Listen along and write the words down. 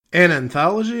An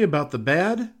anthology about the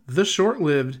bad, the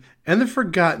short-lived, and the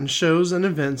forgotten shows and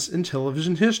events in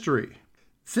television history.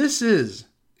 This is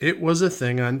It Was a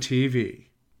Thing on TV.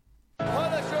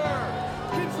 Punisher!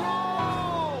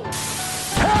 Control!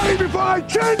 Tell me before I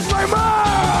change my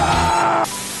mind!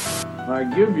 I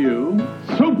give you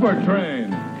Super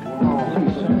Train.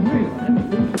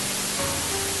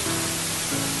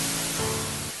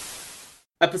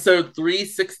 Episode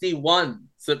 361,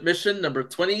 submission number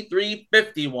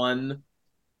 2351,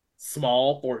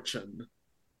 Small Fortune.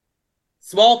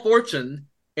 Small Fortune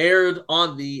aired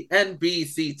on the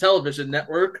NBC television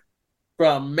network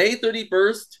from May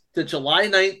 31st to July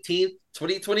 19th,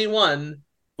 2021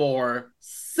 for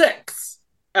 6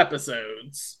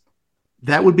 episodes.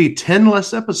 That would be 10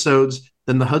 less episodes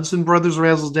than the Hudson Brothers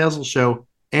Razzle Dazzle Show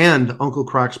and Uncle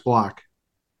Croc's Block.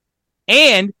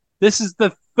 And this is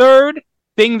the third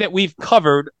thing that we've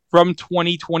covered from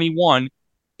 2021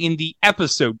 in the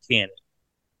episode canon.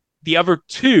 The other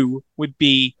two would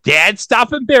be Dad,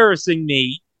 Stop Embarrassing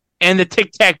Me and the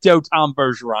Tic-Tac-Toe Tom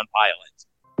Bergeron pilot.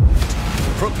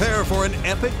 Prepare for an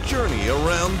epic journey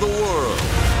around the world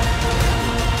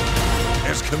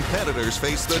as competitors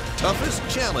face the toughest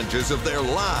challenges of their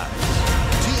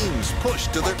lives. Teams push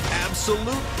to their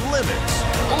absolute limits.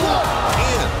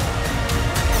 And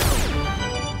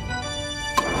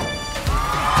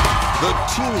the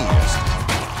teeniest,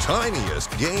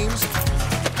 tiniest games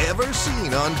ever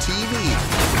seen on TV.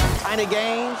 Tiny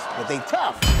games, but they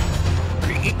tough.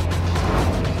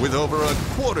 With over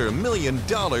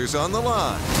 $250,000 on the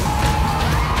line.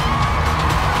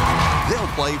 They'll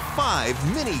play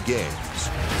 5 mini games.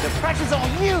 The pressure's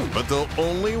on you. But they'll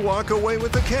only walk away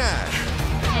with the cash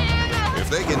if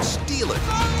they can steal it.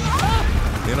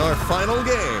 In our final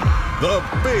game, the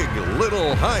Big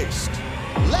Little Heist.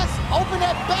 Let's open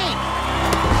that bank.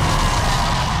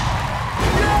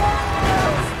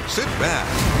 Sit back.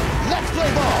 Let's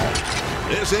play ball.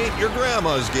 This ain't your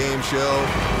grandma's game show.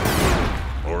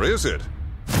 Or is it?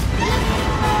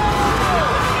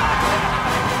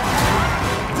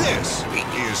 This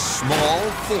is Small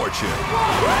Fortune.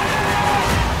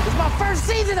 It's my first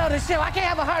season on this show. I can't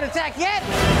have a heart attack yet.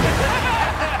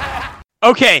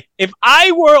 Okay, if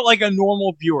I were like a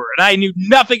normal viewer and I knew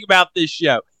nothing about this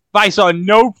show, if I saw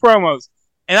no promos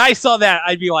and I saw that,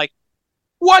 I'd be like,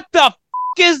 what the f***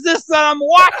 is this that I'm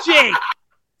watching?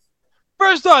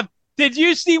 First off, did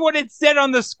you see what it said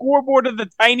on the scoreboard of the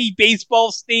tiny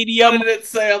baseball stadium? What did it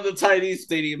say on the tiny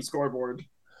stadium scoreboard?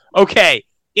 Okay,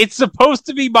 it's supposed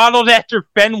to be modeled after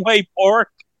Fenway Park.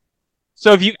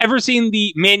 So if you've ever seen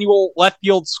the manual left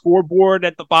field scoreboard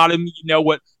at the bottom, you know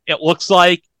what it looks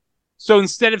like. So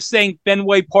instead of saying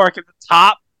Fenway Park at the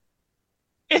top,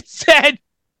 it said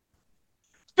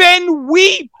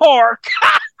Fenway Park.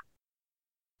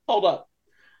 Hold up.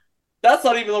 That's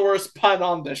not even the worst pun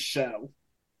on this show.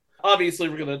 Obviously,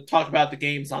 we're going to talk about the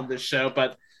games on this show,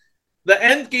 but the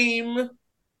end game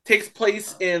takes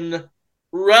place in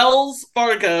Wells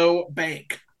Fargo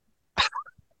Bank.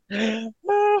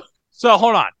 So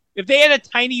hold on. If they had a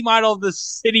tiny model of the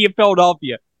city of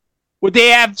Philadelphia, would they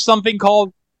have something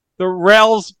called the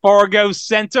Wells Fargo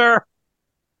Center?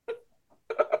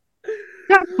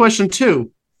 Got a question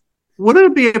too. Wouldn't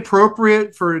it be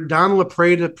appropriate for Don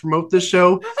LaPrade to promote this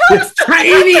show with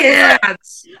tiny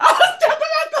ads?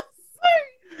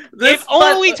 If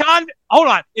only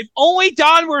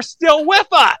Don were still with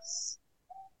us,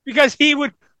 because he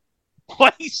would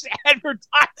place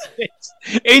advertisements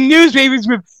in newspapers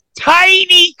with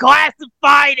tiny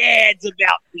classified ads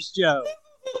about the show.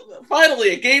 Finally,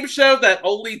 a game show that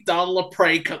only Don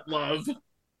LaPrade could love.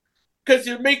 Because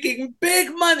you're making big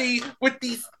money with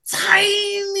these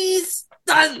tiny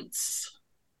stunts.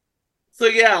 So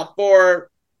yeah, for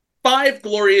 5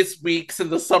 glorious weeks in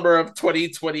the summer of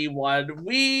 2021,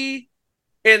 we,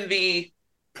 in the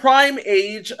prime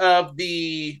age of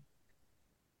the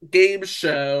game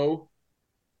show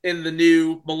in the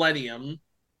new millennium,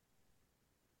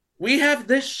 we have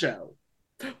this show.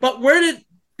 But where did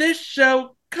this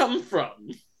show come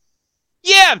from?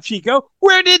 Yeah, Chico,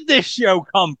 where did this show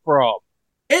come from?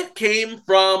 It came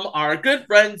from our good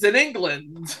friends in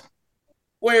England,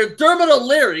 where Dermot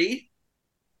O'Leary,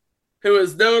 who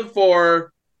is known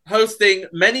for hosting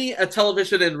many a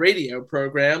television and radio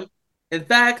program. In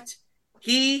fact,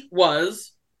 he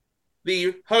was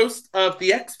the host of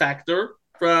The X Factor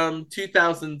from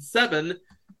 2007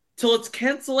 till its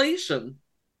cancellation.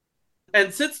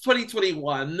 And since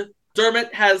 2021,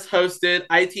 Dermot has hosted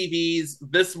ITV's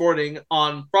This Morning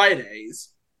on Fridays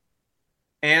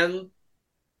and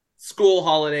school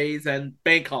holidays and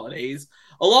bank holidays,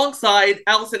 alongside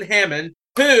Allison Hammond,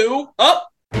 who...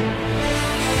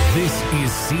 This is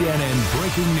CNN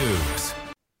breaking news.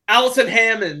 Alison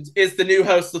Hammond is the new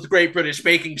host of the Great British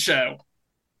Baking Show.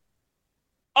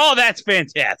 Oh, that's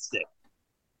fantastic.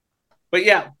 But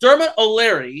yeah, Dermot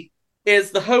O'Leary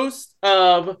is the host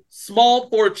of Small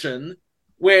Fortune,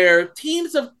 where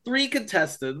teams of 3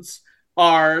 contestants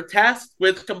are tasked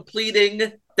with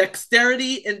completing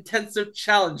dexterity-intensive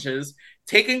challenges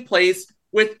taking place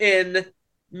within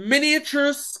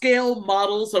miniature-scale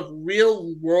models of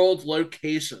real-world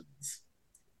locations.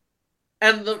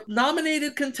 And the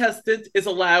nominated contestant is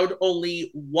allowed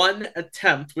only 1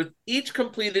 attempt, with each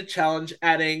completed challenge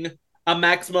adding a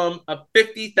maximum of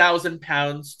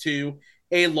 £50,000 to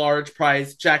a large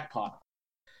prize jackpot.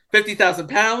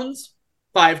 £50,000,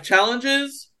 5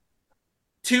 challenges,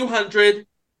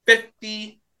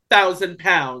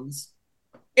 £250,000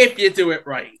 if you do it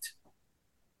right.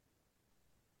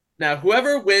 Now,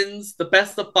 whoever wins the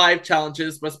best of 5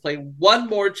 challenges must play 1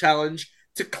 more challenge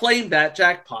to claim that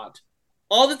jackpot.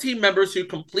 All the team members who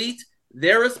complete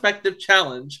their respective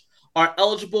challenge are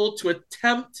eligible to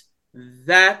attempt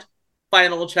that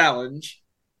final challenge,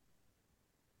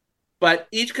 but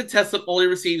each contestant only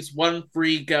receives 1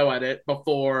 free go at it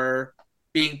before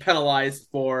being penalized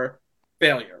for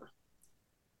failure.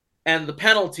 And the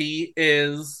penalty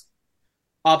is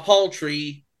a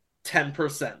paltry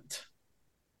 10%.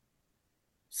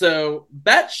 So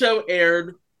that show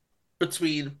aired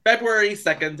between February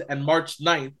 2nd and March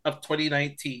 9th of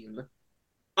 2019.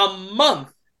 A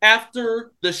month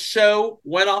after the show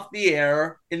went off the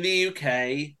air in the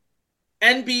UK,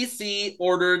 NBC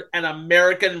ordered an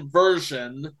American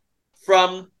version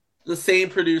from the same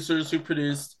producers who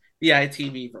produced the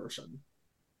ITV version.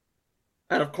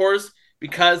 And of course,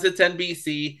 because it's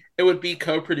NBC, it would be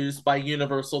co-produced by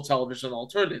Universal Television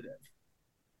Alternative.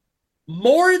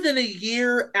 More than a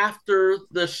year after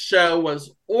the show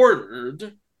was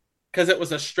ordered, because it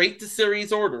was a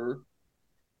straight-to-series order,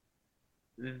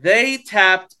 they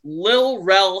tapped Lil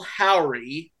Rel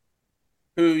Howery,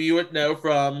 who you would know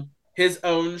from his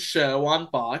own show on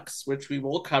Fox, which we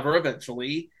will cover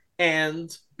eventually,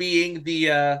 and being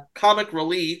the comic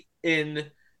relief in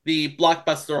the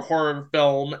blockbuster horror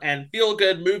film and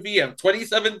feel-good movie of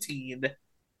 2017,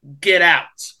 Get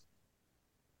Out.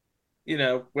 You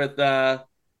know, with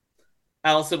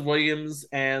Allison Williams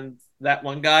and that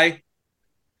one guy.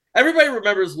 Everybody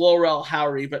remembers Lil Rel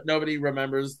Howery, but nobody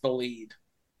remembers the lead.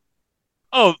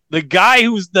 Oh, the guy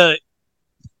who's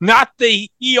not the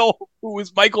heel who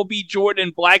was Michael B. Jordan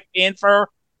in Black Panther?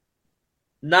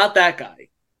 Not that guy.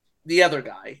 The other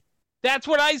guy. That's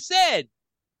what I said.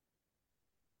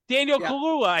 Daniel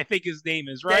Kaluuya, I think his name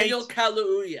is, right? Daniel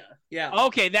Kaluuya, yeah.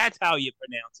 Okay, that's how you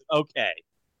pronounce it. Okay.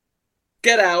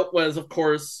 Get Out was, of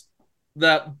course,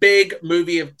 the big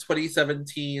movie of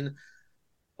 2017.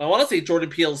 I want to say Jordan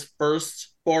Peele's first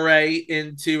foray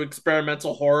into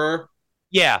experimental horror.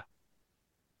 Yeah.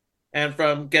 And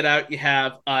from Get Out, you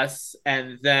have Us,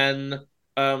 and then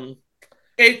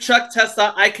hey, Chuck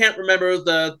Testa, I can't remember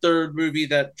the third movie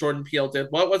that Jordan Peele did.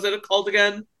 What was it called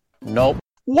again? Nope.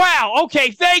 Wow,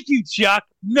 okay, thank you, Chuck.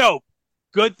 Nope.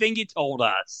 Good thing you told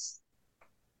us.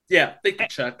 Yeah, thank you,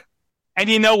 Chuck. And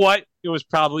you know what? It was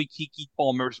probably Keke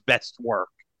Palmer's best work.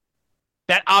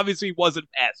 That obviously wasn't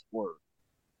Password.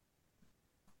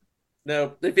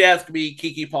 No, if you ask me,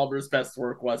 Keke Palmer's best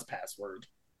work was Password.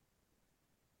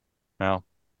 Well,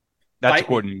 that's Fight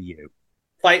according me. to you.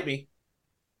 Fight me.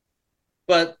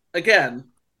 But again,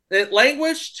 it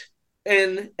languished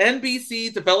in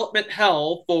NBC development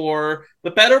hell for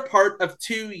the better part of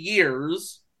 2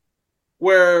 years,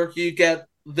 where you get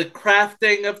the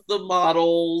crafting of the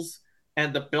models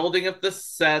and the building of the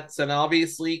sets and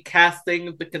obviously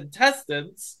casting the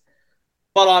contestants.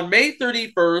 But on May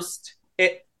 31st,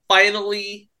 it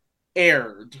finally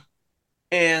aired.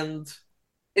 And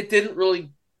it didn't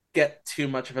really get too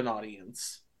much of an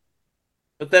audience.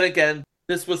 But then again,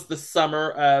 this was the summer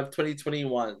of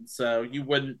 2021, so you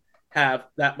wouldn't have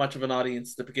that much of an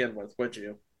audience to begin with, would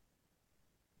you?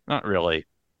 Not really.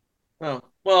 Oh,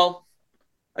 well,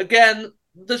 again,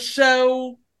 the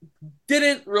show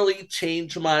didn't really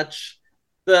change much.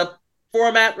 The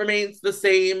format remains the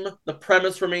same, the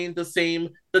premise remained the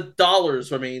same, the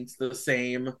dollars remains the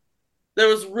same. There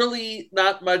was really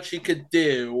not much you could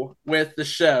do with the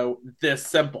show this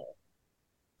simple.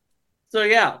 So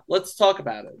yeah, let's talk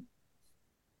about it.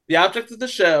 The object of the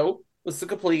show was to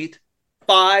complete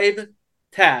 5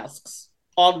 tasks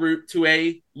en route to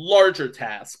a larger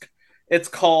task. It's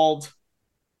called,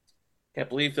 can't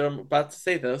believe I'm about to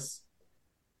say this,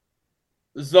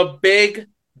 The Big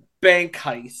Bank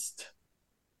Heist.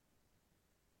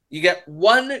 You get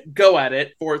 1 go at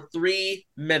it for 3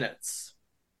 minutes.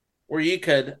 where you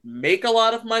could make a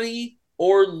lot of money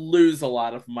or lose a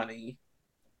lot of money.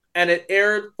 And it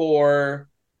aired for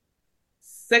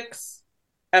 6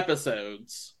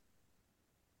 episodes.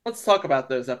 Let's talk about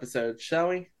those episodes, shall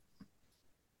we?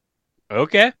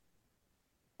 Okay.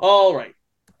 All right.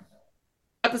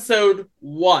 Episode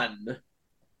 1.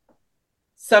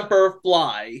 Semper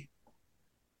Fi.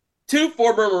 2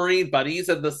 former Marine buddies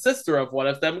and the sister of one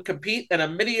of them compete in a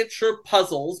miniature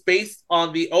puzzles based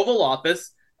on the Oval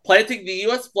Office, planting the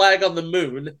U.S. flag on the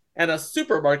moon, and a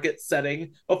supermarket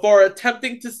setting before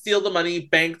attempting to steal the money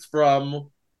banked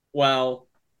from, well,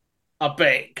 a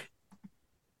bank.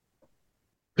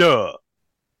 Duh.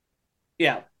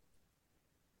 Yeah.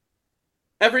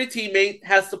 Every teammate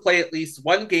has to play at least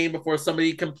one game before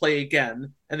somebody can play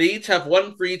again, and they each have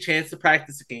one free chance to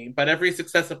practice a game, but every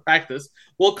successive practice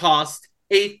will cost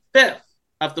 1/5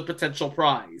 of the potential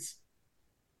prize.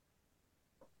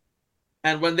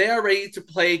 And when they are ready to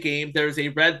play a game, there is a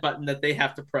red button that they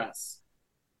have to press.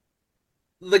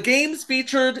 The games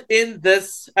featured in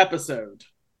this episode: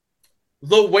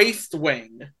 The Waste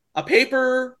Wing. A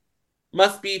paper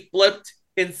must be flipped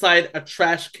inside a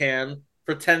trash can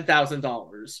for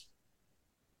 $10,000.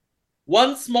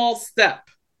 One Small Step.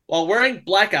 While wearing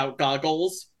blackout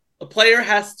goggles, the player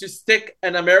has to stick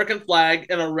an American flag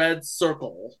in a red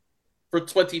circle for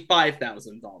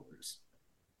 $25,000.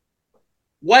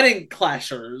 Wedding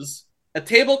Clashers. A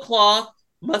tablecloth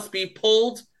must be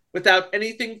pulled without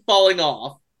anything falling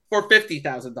off for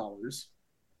 $50,000.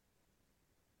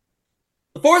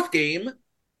 The fourth game,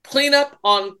 Cleanup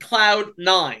on Cloud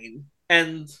 9,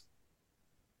 and...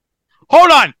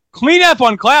 Hold on. Cleanup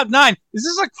on Cloud 9. Is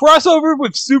this a crossover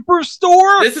with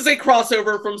Superstore? This is a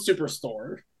crossover from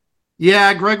Superstore.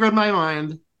 Yeah, Greg read my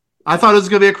mind. I thought it was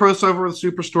going to be a crossover with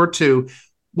Superstore too.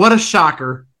 What a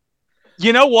shocker.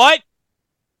 You know what?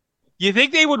 You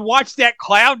think they would watch that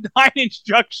Cloud 9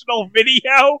 instructional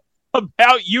video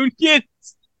about unions?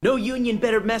 No union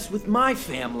better mess with my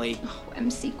family. Oh,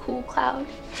 MC Cool Cloud.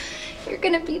 You're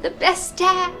gonna be the best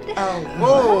dad. Oh,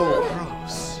 whoa.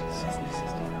 Gross.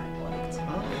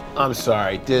 I'm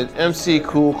sorry, did MC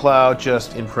Cool Cloud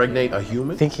just impregnate a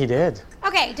human? I think he did.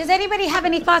 Okay, does anybody have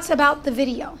any thoughts about the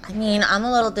video? I mean, I'm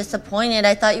a little disappointed.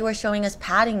 I thought you were showing us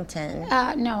Paddington.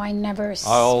 No, I never...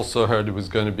 I also heard it was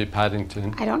going to be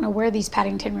Paddington. I don't know where these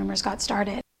Paddington rumors got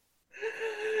started.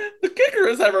 The kicker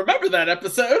is I remember that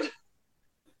episode.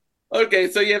 Okay,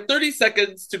 so you have 30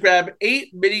 seconds to grab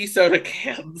 8 mini soda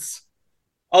cans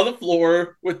on the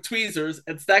floor with tweezers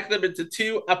and stack them into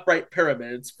 2 upright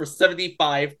pyramids for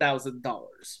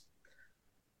 $75,000.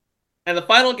 And the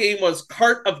final game was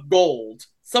Cart of Gold.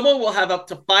 Someone will have up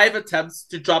to 5 attempts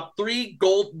to drop 3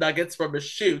 gold nuggets from a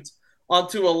chute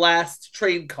onto a last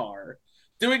train car.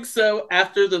 Doing so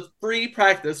after the free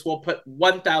practice will put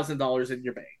 $1,000 in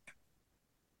your bank.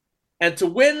 And to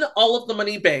win all of the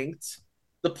money banked,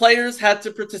 the players had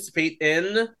to participate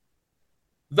in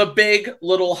the Big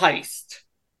Little Heist.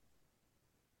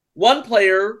 One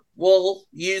player will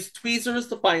use tweezers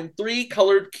to find 3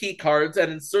 colored key cards and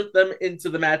insert them into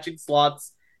the matching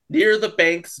slots near the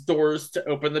bank's doors to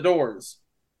open the doors.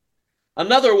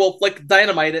 Another will flick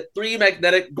dynamite at 3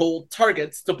 magnetic gold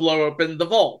targets to blow open the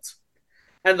vault.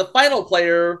 And the final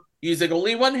player, using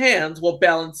only one hand, will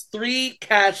balance 3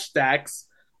 cash stacks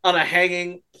on a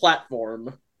hanging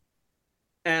platform.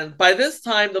 And by this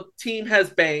time, the team has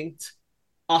banked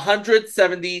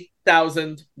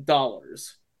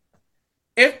 $170,000.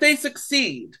 If they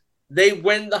succeed, they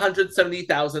win the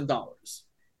 $170,000.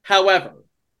 However,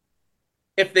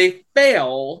 if they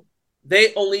fail,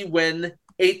 they only win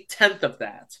 1/10 of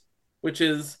that, which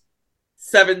is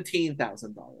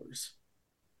 $17,000.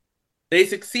 They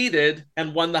succeeded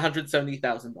and won the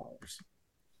 $170,000.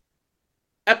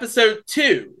 Episode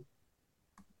 2,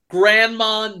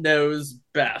 Grandma Knows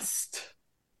Best.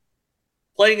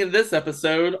 Playing in this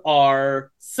episode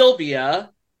are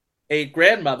Sylvia, a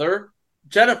grandmother,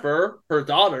 Jennifer, her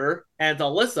daughter, and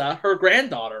Alyssa, her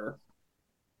granddaughter.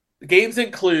 The games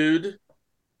include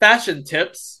fashion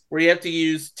tips, where you have to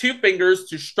use 2 fingers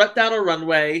to strut down a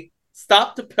runway,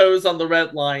 stop to pose on the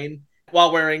red line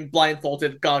while wearing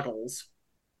blindfolded goggles.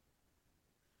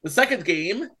 The second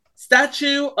game,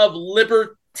 Statue of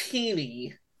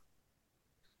Libertini.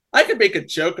 I could make a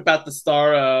joke about the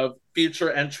star of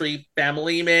future entry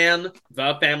Family Man,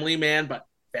 The Family Man, but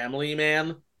Family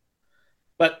Man.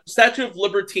 But Statue of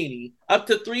Libertini, up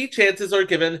to 3 chances are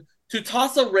given to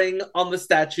toss a ring on the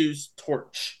statue's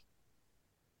torch.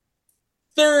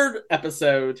 Third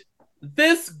episode,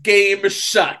 This Game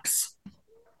Shucks.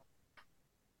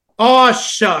 Aw,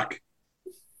 shuck.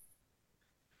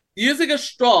 Using a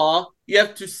straw, You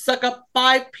have to suck up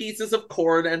 5 pieces of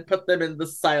corn and put them in the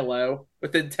silo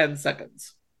within 10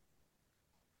 seconds.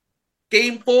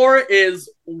 Game 4 is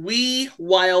Wee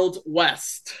Wild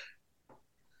West.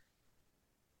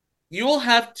 You will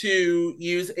have to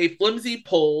use a flimsy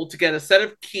pole to get a set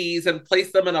of keys and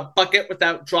place them in a bucket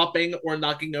without dropping or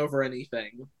knocking over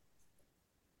anything.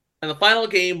 And the final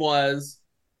game was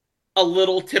A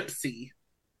Little Tipsy.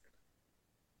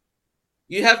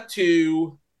 You have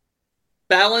to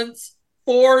balance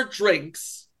 4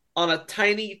 drinks on a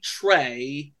tiny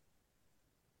tray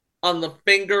on the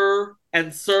finger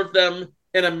and serve them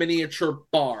in a miniature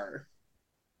bar.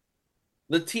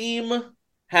 The team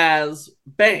has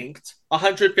banked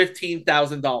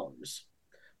 $115,000,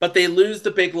 but they lose the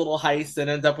Big Little Heist and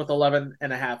end up with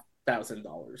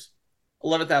 $11,500.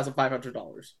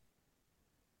 $11,500.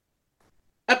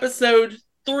 Episode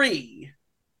 3,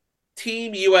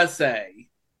 Team USA.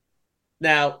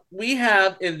 Now, we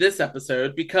have in this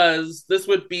episode, because this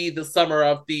would be the summer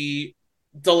of the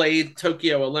delayed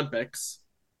Tokyo Olympics,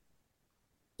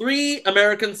 3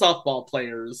 American softball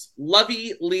players,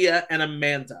 Lovey, Leah, and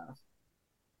Amanda.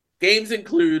 Games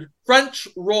include French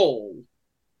roll,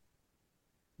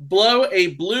 blow a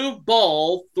blue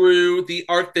ball through the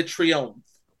Arc de Triomphe.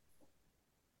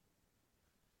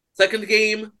 Second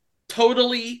game,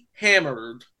 totally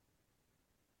hammered.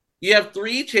 You have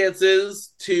 3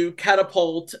 chances to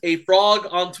catapult a frog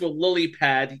onto a lily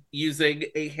pad using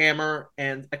a hammer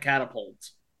and a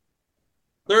catapult.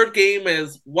 Third game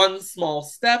is One Small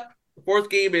Step. The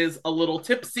fourth game is A Little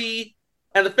Tipsy.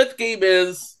 And the fifth game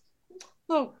is,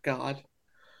 oh God,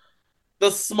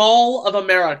 The Small of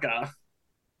America.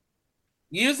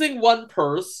 Using one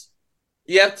purse,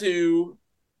 you have to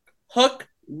hook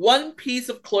one piece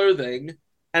of clothing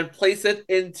and place it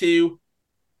into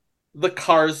the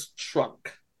car's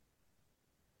trunk.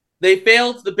 They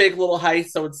failed the Big Little Heist,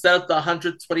 so instead of the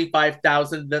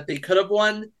 $125,000 that they could have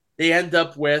won, they end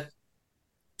up with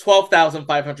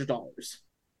 $12,500.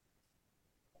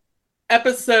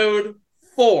 Episode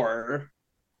 4,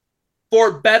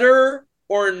 For Better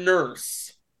or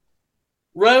Nurse.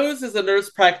 Rose is a nurse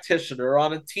practitioner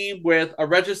on a team with a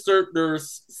registered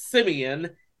nurse,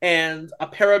 Simeon, and a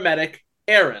paramedic,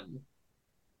 Aaron.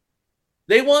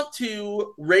 They want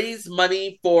to raise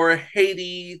money for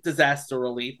Haiti disaster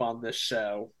relief on this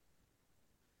show.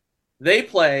 They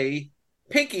play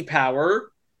Pinky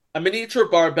Power. A miniature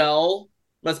barbell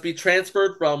must be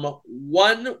transferred from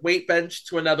one weight bench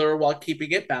to another while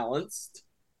keeping it balanced.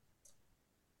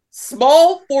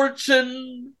 Small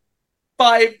Fortune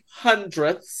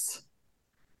 500ths,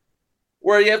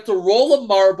 where you have to roll a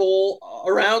marble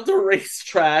around a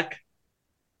racetrack,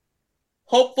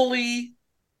 hopefully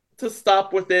to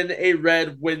stop within a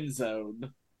red wind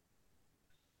zone.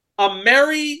 A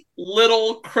Merry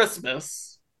Little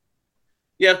Christmas.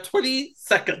 You have 20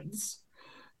 seconds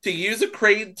to use a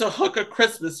crane to hook a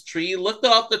Christmas tree, lift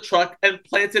it off the truck, and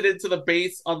plant it into the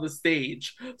base on the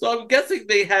stage. So I'm guessing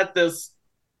they had this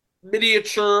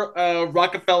miniature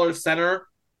Rockefeller Center,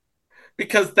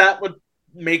 because that would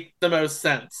make the most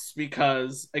sense,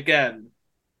 because, again,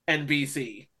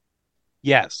 NBC.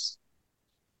 Yes.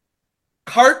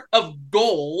 Cart of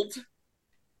Gold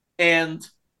and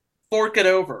Fork It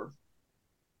Over.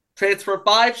 Transfer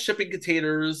 5 shipping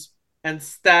containers and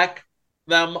stack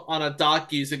them on a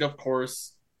dock using, of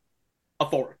course, a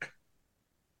fork.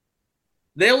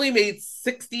 They only made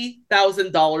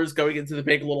 $60,000 going into the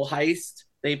Big Little Heist.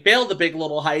 They failed the Big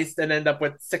Little Heist and end up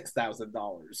with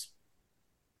 $6,000.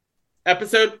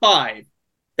 Episode 5,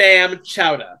 Bam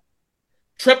Chowda.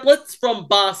 Triplets from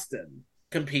Boston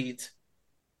compete.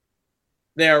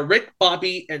 They are Rick,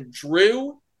 Bobby, and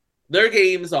Drew. Their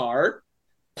games are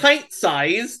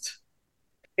pint-sized.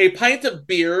 A pint of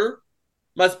beer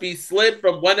must be slid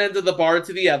from one end of the bar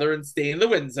to the other and stay in the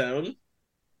wind zone.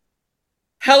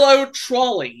 Hello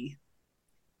Trolley.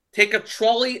 Take a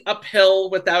trolley uphill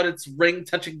without its ring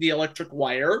touching the electric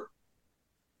wire.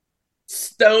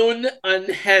 Stone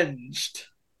Unhinged.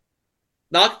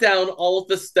 Knock down all of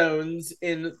the stones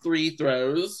in 3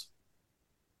 throws.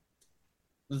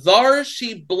 Thar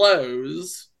She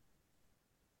Blows.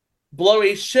 Blow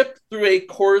a ship through a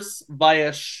course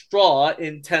via straw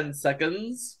in 10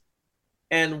 seconds.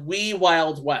 And Wee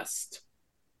Wild West.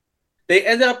 They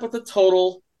ended up with a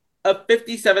total of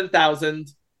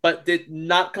 $57,000, but did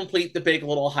not complete the Big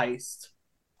Little Heist.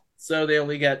 So they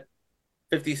only get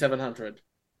 $5,700.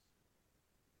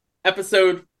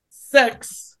 Episode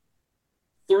 6,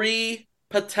 3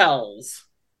 Patels.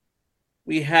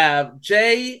 We have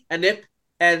Jay, Anip,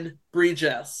 and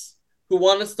Bridges, who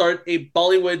want to start a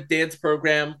Bollywood dance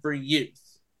program for youth.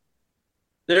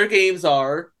 Their games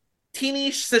are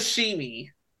Teeny Sashimi.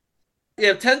 You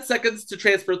have 10 seconds to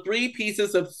transfer 3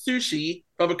 pieces of sushi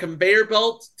from a conveyor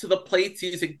belt to the plates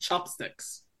using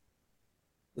chopsticks.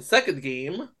 The second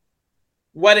game,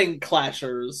 Wedding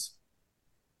Clashers.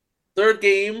 Third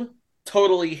game,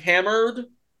 Totally Hammered.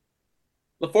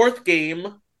 The fourth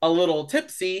game, A Little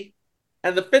Tipsy.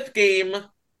 And the fifth game,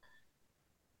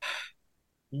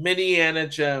 Minniana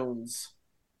Jones.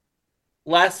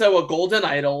 Lasso a golden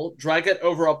idol, drag it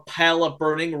over a pile of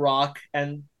burning rock,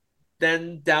 and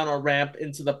then down a ramp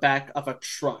into the back of a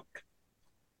truck.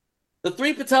 The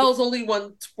three Patels only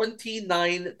won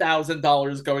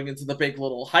 $29,000 going into the Big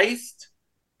Little Heist,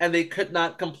 and they could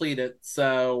not complete it,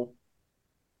 so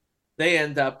they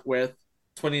end up with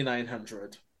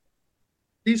 $2,900.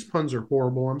 These puns are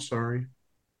horrible. I'm sorry.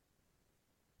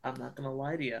 I'm not going to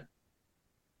lie to you.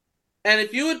 And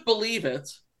if you would believe it,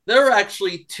 there are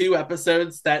actually 2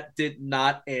 episodes that did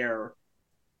not air.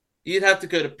 You'd have to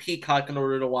go to Peacock in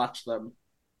order to watch them.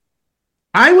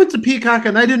 I went to Peacock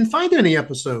and I didn't find any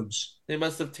episodes. They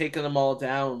must have taken them all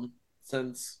down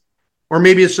since... Or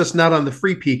maybe it's just not on the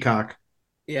free Peacock.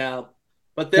 Yeah.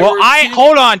 But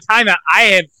hold on, time out. I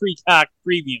have Peacock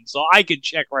Premium, so I could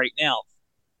check right now.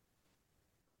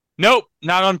 Nope,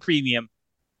 not on Premium.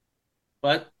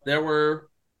 But there were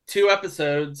 2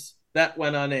 episodes that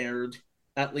went unaired,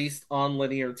 at least on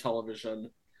linear television.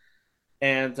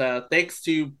 And thanks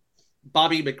to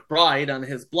Bobby McBride on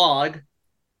his blog,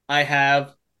 I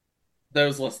have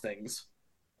those listings.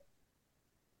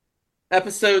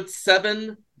 Episode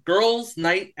 7, Girls'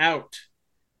 Night Out.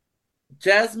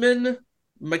 Jasmine,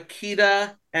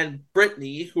 Makita, and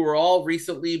Brittany, who are all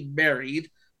recently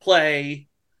married, play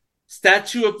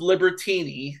Statue of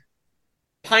Libertini,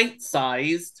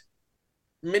 Pint-Sized,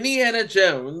 Minniana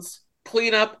Jones,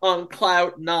 Clean Up on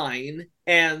Cloud 9,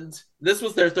 and this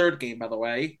was their third game, by the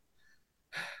way,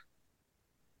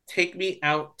 Take Me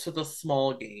Out to the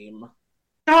Small Game.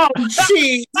 Oh,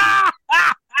 jeez!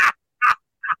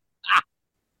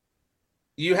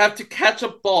 You have to catch a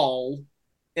ball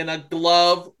in a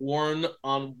glove worn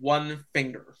on one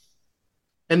finger.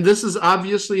 And this is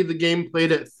obviously the game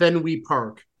played at Fenway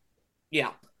Park.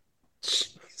 Yeah.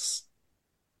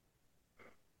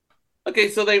 Okay,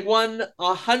 so they won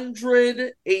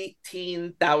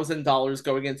 $118,000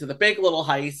 going into the Big Little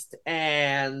Heist,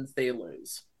 and they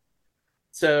lose.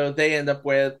 So they end up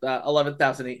with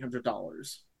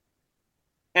 $11,800.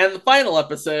 And the final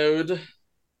episode,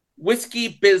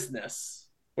 Whiskey Business,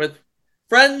 with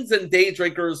friends and day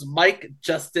drinkers Mike,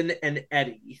 Justin, and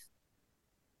Eddie.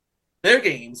 Their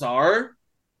games are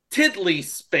Tiddly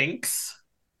Spinks.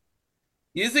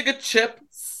 Using a chip,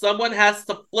 someone has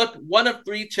to flip one of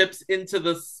 3 chips into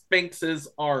the Sphinx's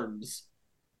arms.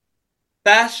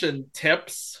 Fashion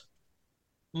Tips.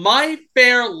 My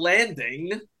Fair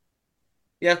Landing.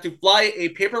 You have to fly a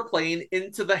paper plane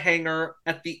into the hangar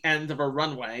at the end of a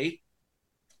runway.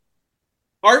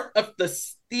 Art of the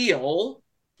Steal.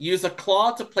 Use a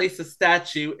claw to place a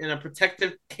statue in a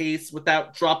protective case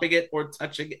without dropping it or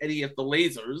touching any of the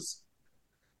lasers.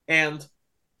 And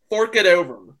Fork It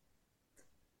Over.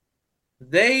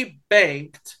 They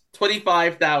banked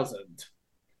 $25,000,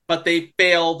 but they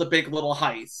failed the Big Little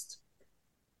Heist.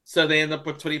 So they end up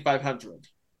with $2,500.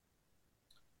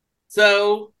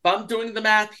 So, if I'm doing the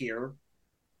math here,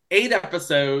 8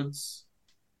 episodes,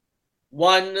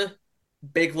 1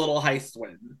 Big Little Heist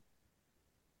win.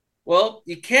 Well,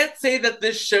 you can't say that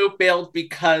this show failed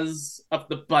because of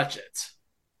the budget.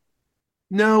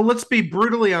 No, let's be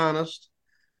brutally honest.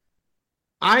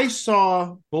 I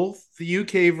saw both the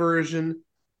UK version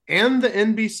and the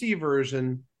NBC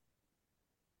version,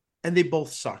 and they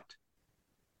both sucked.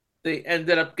 They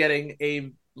ended up getting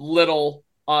a little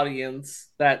audience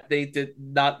that they did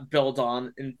not build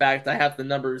on. In fact, I have the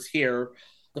numbers here.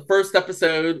 The first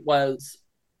episode was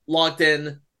logged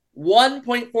in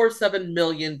 1.47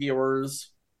 million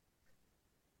viewers,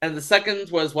 and the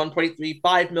second was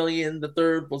 1.35 million. The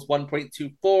third was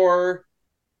 1.24.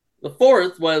 The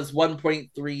fourth was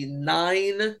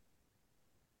 1.39.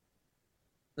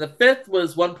 The fifth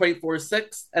was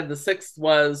 1.46, and the sixth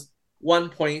was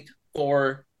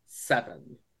 1.47.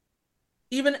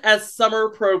 Even as summer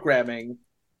programming,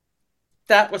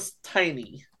 that was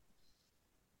tiny.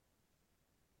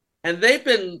 And they've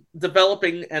been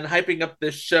developing and hyping up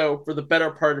this show for the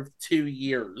better part of 2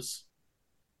 years.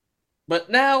 But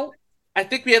now, I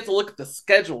think we have to look at the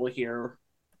schedule here.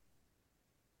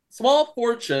 Small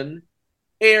Fortune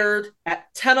aired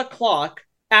at 10 o'clock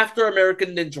after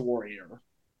American Ninja Warrior.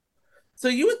 So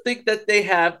you would think that they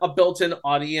have a built-in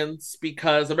audience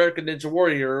because American Ninja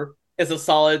Warrior is a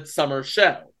solid summer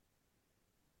show.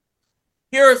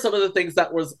 Here are some of the things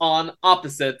that was on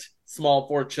opposite Small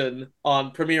Fortune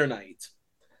on premiere night.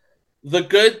 The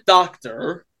Good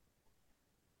Doctor,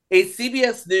 a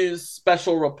CBS News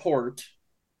special report,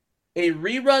 a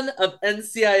rerun of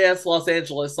NCIS Los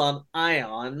Angeles on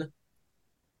ION.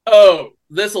 Oh,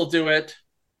 this'll do it.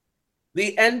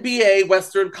 The NBA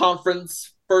Western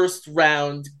Conference first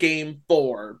round Game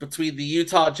 4 between the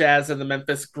Utah Jazz and the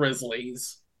Memphis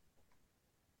Grizzlies.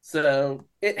 So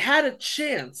it had a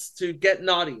chance to get an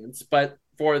audience, but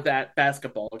for that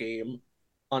basketball game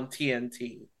on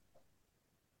TNT.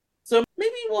 So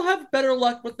maybe we'll have better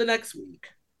luck with the next week.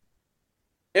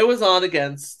 It was on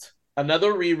against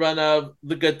another rerun of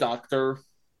The Good Doctor,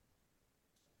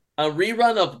 a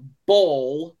rerun of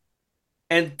Bowl,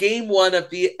 and Game 1 of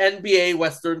the NBA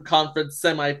Western Conference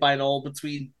semifinal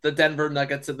between the Denver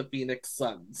Nuggets and the Phoenix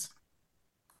Suns.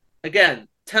 Again,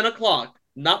 10 o'clock,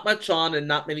 not much on and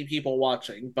not many people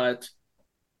watching, but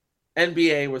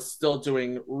NBA was still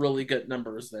doing really good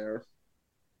numbers there.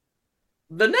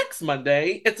 The next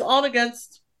Monday, it's on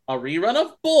against a rerun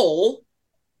of Bull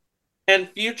and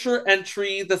future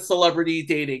entry The Celebrity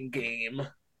Dating Game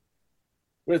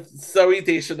with Zoe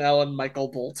Deschanel and Michael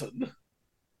Bolton.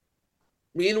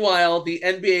 Meanwhile, the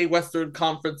NBA Western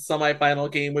Conference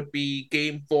semifinal game would be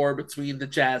Game 4 between the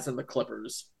Jazz and the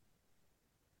Clippers.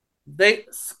 They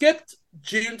skipped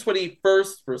June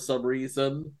 21st for some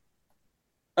reason.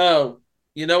 Oh,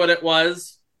 you know what it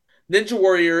was? Ninja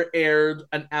Warrior aired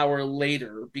an hour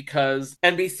later because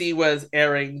NBC was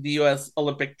airing the U.S.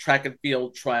 Olympic track and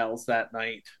field trials that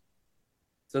night.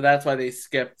 So that's why they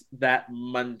skipped that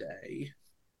Monday.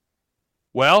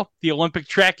 Well, the Olympic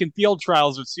track and field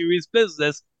trials are serious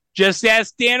business. Just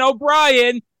ask Dan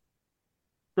O'Brien.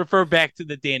 Refer back to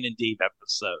the Dan and Dave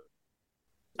episode.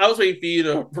 I was waiting for you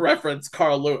to reference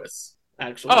Carl Lewis,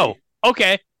 actually. Oh,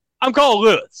 okay. I'm Carl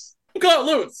Lewis. I'm Carl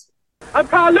Lewis. I'm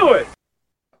Carl Lewis.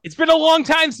 It's been a long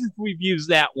time since we've used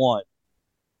that one.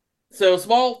 So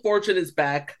Small Fortune is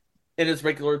back in its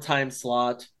regular time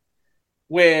slot,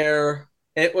 where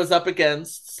it was up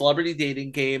against Celebrity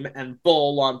Dating Game and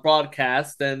Bull on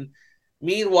broadcast. And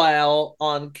meanwhile,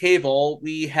 on cable,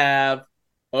 we have,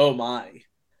 oh my,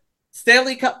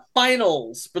 Stanley Cup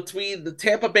Finals between the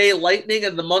Tampa Bay Lightning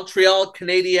and the Montreal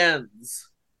Canadiens.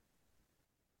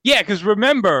 Yeah, because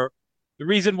remember, the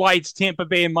reason why it's Tampa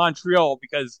Bay and Montreal,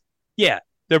 because, yeah,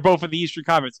 they're both in the Eastern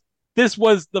Conference. This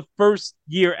was the first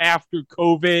year after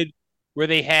COVID where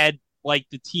they had, like,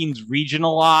 the teams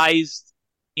regionalized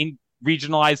in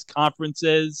regionalized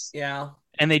conferences. Yeah.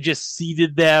 And they just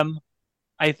seeded them,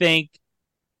 I think.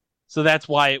 So that's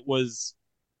why it was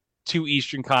 2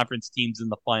 Eastern Conference teams in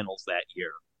the finals that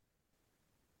year.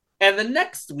 And the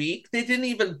next week, they didn't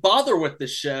even bother with the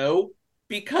show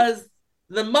because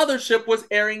the mothership was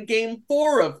airing Game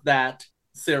 4 of that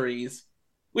series,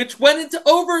 which went into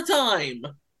overtime.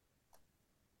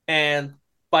 And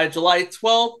by July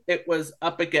 12th, it was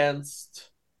up against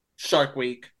Shark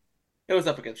Week. It was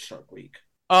up against Shark Week.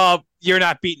 You're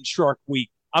not beating Shark Week.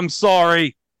 I'm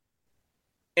sorry.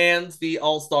 And the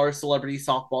All-Star Celebrity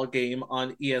Softball game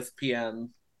on ESPN.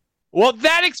 Well,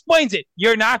 that explains it.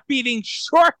 You're not beating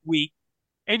Shark Week,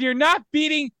 and you're not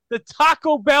beating the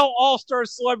Taco Bell All-Star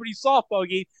Celebrity Softball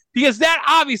game, because that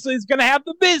obviously is going to have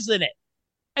the Miz in it.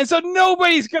 And so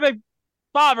nobody's going to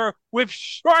bother with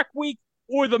Shark Week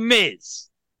or the Miz.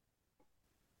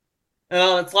 And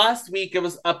on its last week, it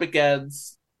was up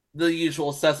against the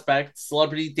usual suspects,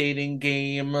 Celebrity Dating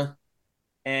Game,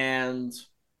 and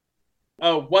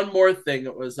one more thing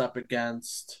it was up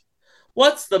against.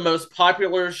 What's the most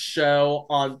popular show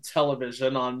on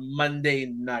television on Monday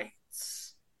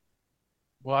nights?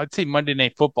 Well, I'd say Monday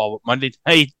Night Football, but Monday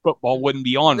Night Football wouldn't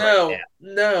be on right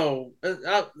now.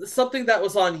 No. Something that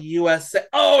was on USA.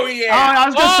 Oh, yeah. I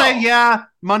was going to say, yeah.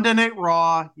 Monday Night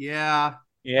Raw. Yeah.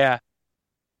 Yeah.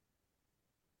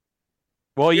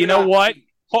 Well, you know what?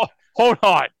 Hold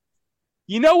on.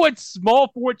 You know what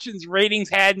Small Fortune's ratings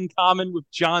had in common with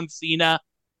John Cena?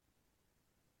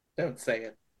 Don't say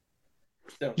it.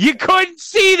 You couldn't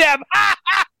see them!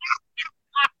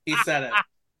 He said it.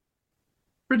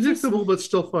 Predictable, but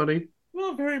still funny.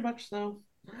 Well, very much so.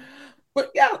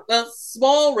 But yeah,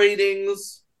 small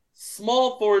ratings,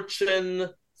 Small Fortune,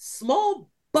 small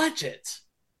budget.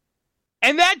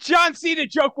 And that John Cena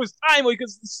joke was timely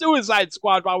because the Suicide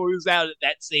Squad probably was out at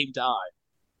that same time.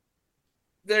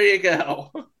 There you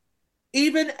go.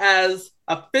 Even as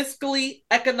a fiscally,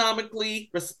 economically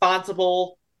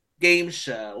responsible game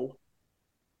show,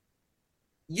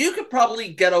 you could probably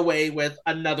get away with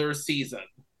another season.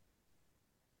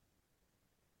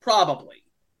 Probably.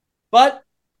 But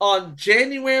on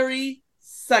January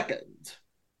 2nd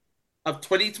of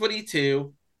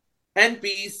 2022,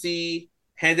 NBC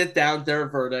handed down their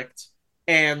verdict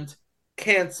and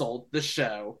canceled the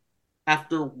show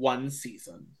after one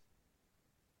season.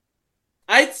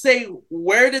 I'd say,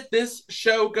 where did this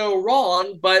show go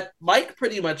wrong? But Mike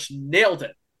pretty much nailed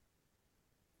it.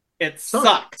 It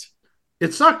sucked.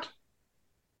 It sucked.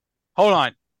 Hold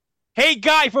on. Hey,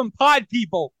 guy from Pod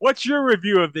People, what's your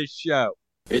review of this show?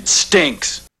 It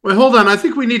stinks. Wait, hold on. I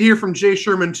think we need to hear from Jay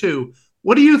Sherman, too.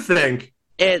 What do you think?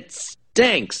 It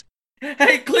stinks.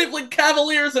 Hey, Cleveland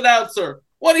Cavaliers announcer,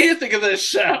 what do you think of this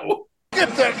show?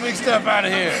 Get that big stuff out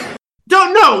of here.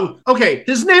 Don't know. Okay,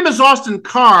 his name is Austin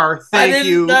Carr. Thank you. I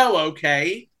didn't know,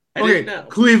 okay? I didn't know.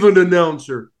 Cleveland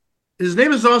announcer. His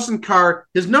name is Austin Carr.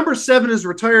 His number 7 is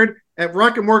retired at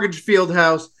Rocket Mortgage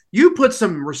Fieldhouse. You put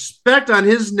some respect on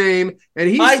his name,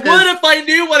 and I would if I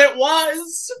knew what it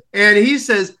was. And he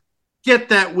says, get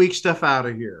that weak stuff out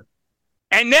of here.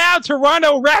 And now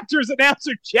Toronto Raptors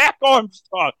announcer Jack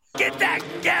Armstrong. Get that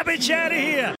garbage out of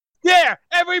here. There,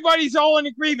 everybody's all in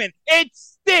agreement. It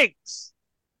stinks.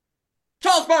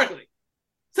 Charles Barkley,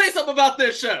 say something about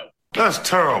this show. That's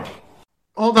terrible.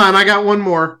 Hold on, I got one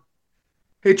more.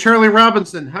 Hey, Charlie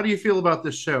Robinson, how do you feel about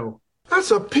this show?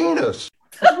 That's a penis.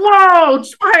 Whoa,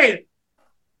 wait.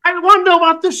 I want to know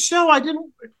about this show.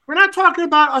 We're not talking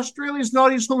about Australia's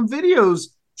Naughtiest Home Videos,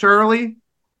 Charlie.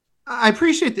 I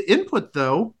appreciate the input,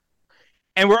 though.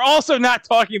 And we're also not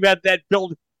talking about that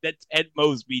build that Ted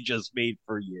Mosby just made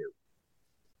for you.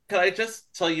 Can I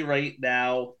just tell you right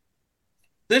now,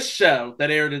 this show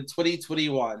that aired in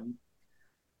 2021,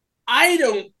 I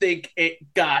don't think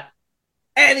it got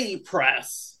any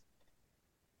press.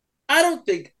 I don't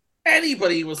think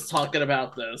anybody was talking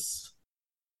about this.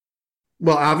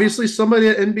 Well, obviously somebody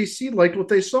at NBC liked what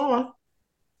they saw.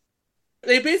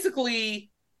 They basically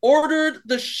ordered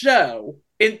the show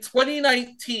in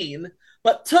 2019,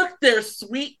 but took their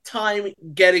sweet time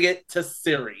getting it to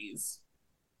series.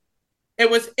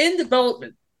 It was in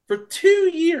development for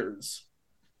 2 years.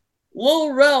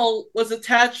 Lil Rel was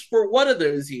attached for one of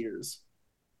those years.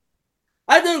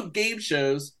 I've known game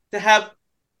shows to have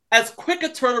as quick a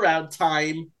turnaround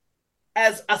time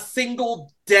as a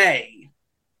single day.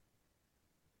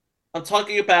 I'm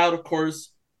talking about, of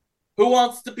course, Who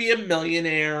Wants to Be a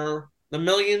Millionaire, The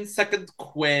Million-Second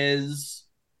Quiz,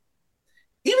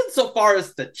 even so far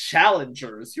as the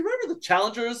Challengers. You remember the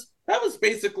Challengers? That was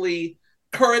basically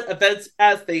current events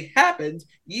as they happened.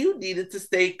 You needed to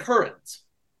stay current.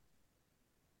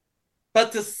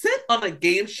 But to sit on a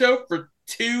game show for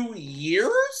 2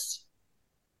 years?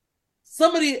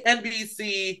 Somebody at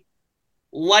NBC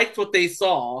liked what they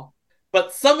saw,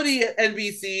 but somebody at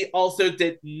NBC also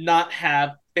did not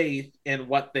have faith in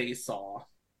what they saw.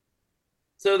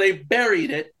 So they buried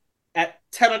it at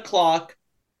 10 o'clock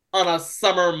on a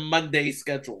summer Monday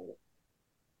schedule.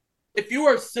 If you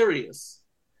are serious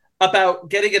about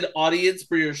getting an audience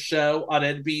for your show on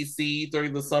NBC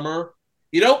during the summer,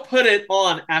 you don't put it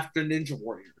on after Ninja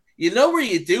Warrior. You know where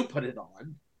you do put it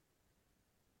on?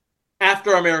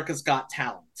 After America's Got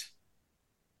Talent.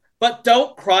 But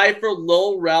don't cry for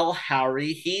Lil Rel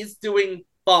Howery. He's doing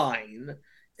fine.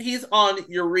 He's on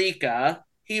Eureka.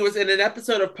 He was in an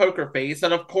episode of Poker Face.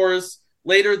 And of course,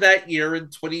 later that year in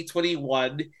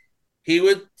 2021, he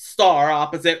would star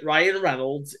opposite Ryan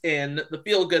Reynolds in the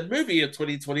feel-good movie of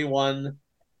 2021,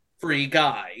 Free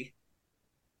Guy.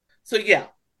 So yeah,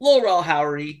 Lil Rel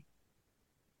Howery,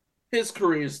 his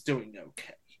career is doing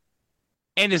okay.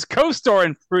 And his co-star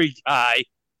in Free Guy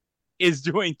is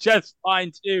doing just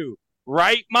fine too.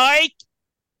 Right, Mike?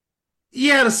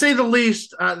 Yeah, to say the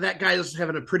least, that guy is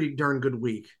having a pretty darn good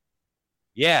week.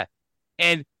 Yeah.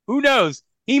 And who knows?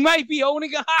 He might be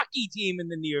owning a hockey team in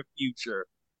the near future.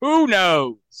 Who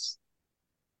knows?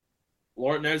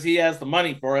 Lord knows he has the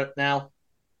money for it now.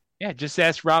 Yeah, just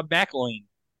ask Rob McElwain.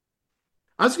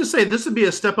 I was going to say, this would be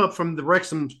a step up from the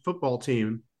Wrexham football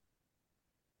team.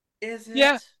 Is it?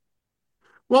 Yeah.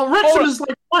 Well, Wrexham is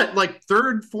like what? Like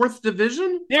 3rd, 4th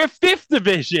division? They're 5th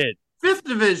division. 5th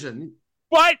division.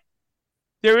 But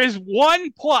there is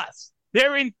one plus.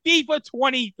 They're in FIFA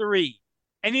 23.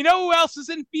 And you know who else is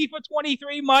in FIFA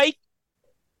 23, Mike?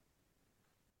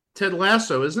 Ted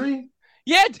Lasso, isn't he?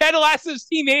 Yeah, Ted Lasso's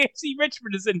team, AFC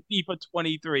Richmond, is in FIFA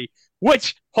 23.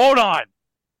 Which, hold on.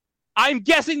 I'm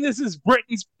guessing this is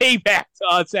Britain's payback to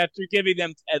us after giving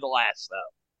them Ted Lasso.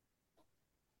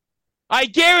 I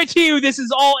guarantee you this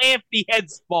is all Anthony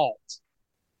Head's fault.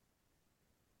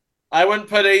 I wouldn't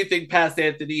put anything past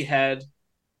Anthony Head.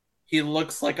 He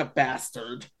looks like a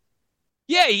bastard.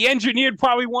 Yeah, he engineered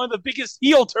probably one of the biggest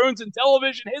heel turns in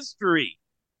television history.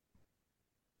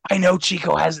 I know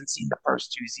Chico hasn't seen the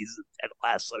first 2 seasons of Ted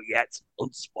Lasso yet, so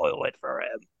don't spoil it for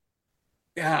him.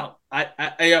 Yeah,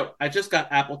 I just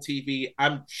got Apple TV.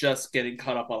 I'm just getting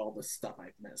caught up on all this stuff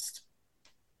I've missed.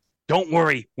 Don't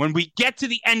worry. When we get to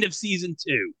the end of season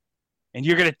 2, and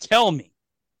you're going to tell me,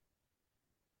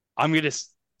 I'm going to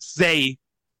say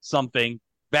something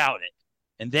about it,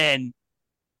 and then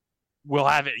we'll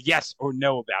have it yes or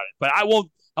no about it. But I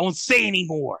won't say any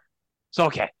more. So,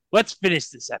 okay, let's finish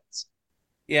this episode.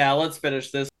 Yeah, let's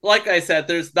finish this. Like I said,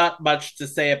 there's not much to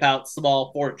say about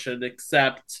Small Fortune,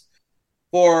 except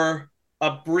for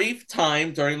a brief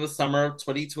time during the summer of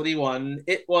 2021,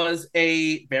 it was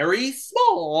a very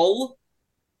small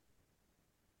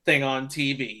thing on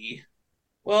TV.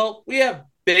 Well, we have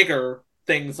bigger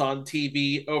things on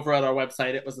TV over at our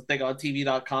website. It was a thing on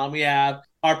TV.com. We have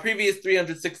our previous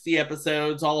 360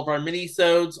 episodes, all of our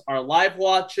mini-sodes, our live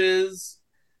watches,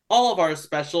 all of our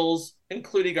specials,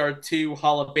 including our 2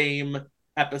 Hall of Fame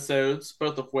episodes,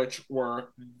 both of which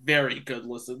were very good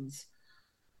listens.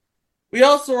 We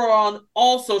also are on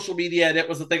all social media, and It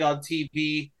Was a Thing on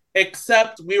TV,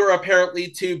 except we were apparently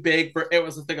too big for It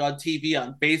Was a Thing on TV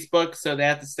on Facebook, so they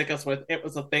had to stick us with It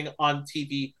Was a Thing on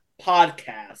TV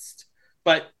podcast.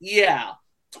 But yeah,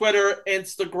 Twitter,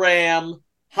 Instagram,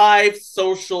 Hive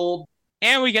Social.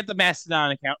 And we get the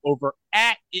Mastodon account over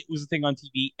at It Was a Thing on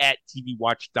TV at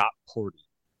tvwatch.party.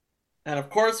 And of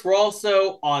course, we're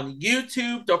also on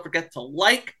YouTube. Don't forget to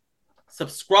like,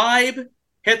 subscribe,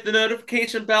 hit the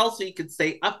notification bell so you can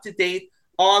stay up to date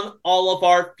on all of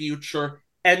our future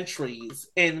entries,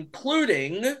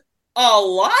 including a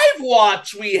live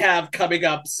watch we have coming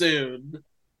up soon.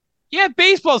 Yeah,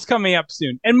 baseball's coming up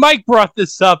soon. And Mike brought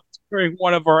this up during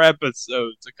one of our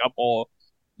episodes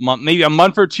maybe a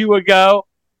month or 2 ago.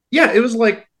 Yeah, it was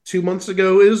like 2 months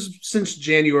ago. It was since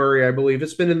January, I believe.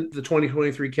 It's been in the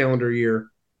 2023 calendar year.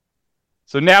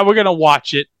 So now we're going to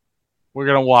watch it. We're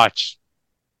going to watch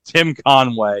Tim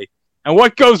Conway. And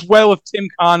what goes well with Tim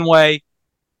Conway?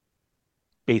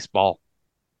 Baseball.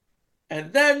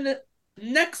 And then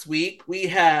next week we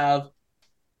have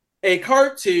a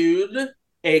cartoon,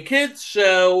 a kids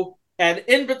show, and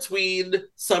in between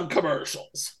some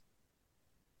commercials.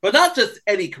 But not just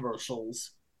any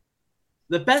commercials.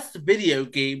 The best video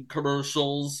game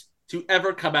commercials to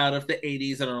ever come out of the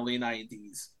 80s and early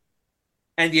 90s.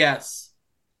 And yes,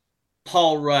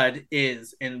 Paul Rudd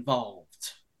is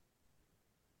involved.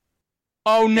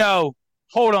 Oh no,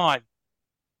 hold on.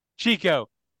 Chico,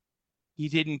 he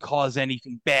didn't cause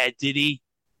anything bad, did he?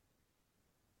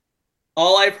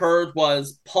 All I've heard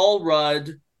was Paul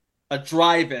Rudd, a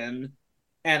drive-in,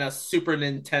 and a Super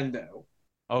Nintendo.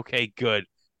 Okay, good.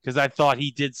 Because I thought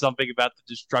he did something about the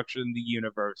destruction of the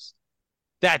universe.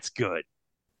 That's good.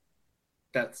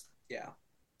 Yeah.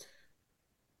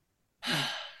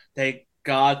 Thank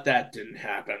God that didn't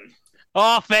happen.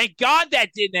 Oh, thank God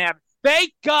that didn't happen.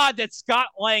 Thank God that Scott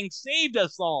Lang saved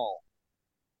us all.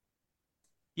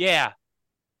 Yeah.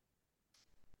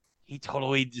 He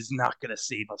totally is not going to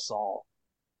save us all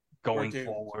going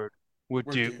forward. We're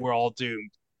doomed. We're all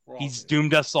doomed. He's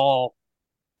doomed us all.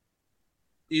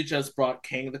 You just brought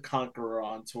Kang the Conqueror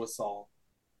on to us all.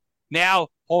 Now,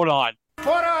 hold on.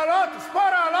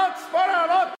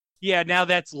 Yeah, now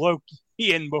that's Loki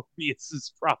and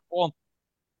Mobius's problem.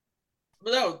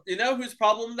 No, you know whose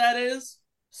problem that is?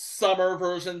 Summer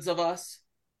versions of us.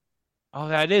 Oh,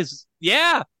 that is.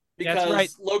 Yeah. Because that's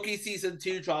right. Loki season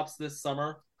 2 drops this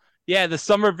summer. Yeah, the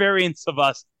summer variants of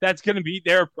us. That's going to be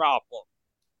their problem.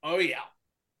 Oh, yeah.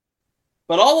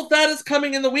 But all of that is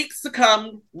coming in the weeks to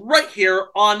come right here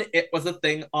on It Was a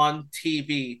Thing on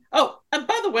TV. Oh, and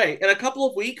by the way, in a couple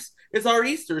of weeks is our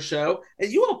Easter show, and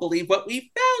you won't believe what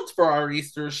we found for our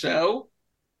Easter show.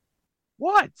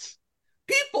 What?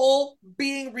 People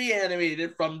being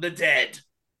reanimated from the dead.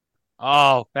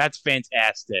 Oh, that's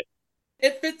fantastic.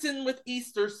 It fits in with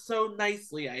Easter so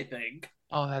nicely, I think.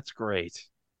 Oh, that's great.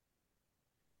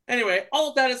 Anyway, all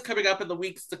of that is coming up in the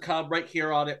weeks to come right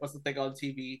here on It Was a Thing on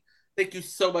TV. Thank you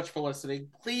so much for listening.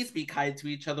 Please be kind to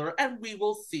each other, and we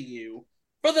will see you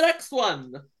for the next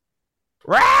one.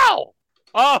 Wow!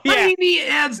 Oh, yeah. Tiny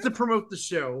ads to promote the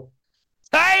show.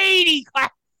 Tiny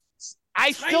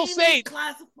still say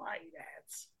classified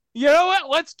ads. You know what?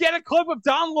 Let's get a clip of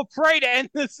Don LaPrade to end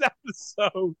this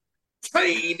episode.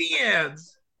 Tiny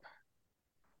ads.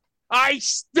 I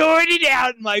started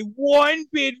out in my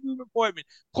one-bedroom apartment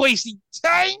placing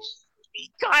tiny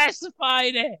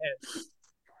classified ads.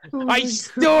 I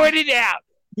started out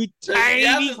with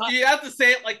tiny. You have to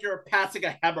say it like you're passing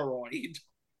a hemorrhoid.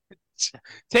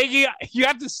 You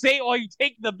have to say it while you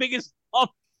take the biggest lump.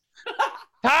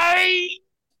 Tiny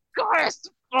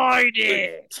classified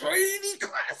ads. Tiny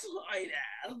classified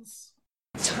ads.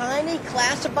 Tiny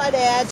classified ads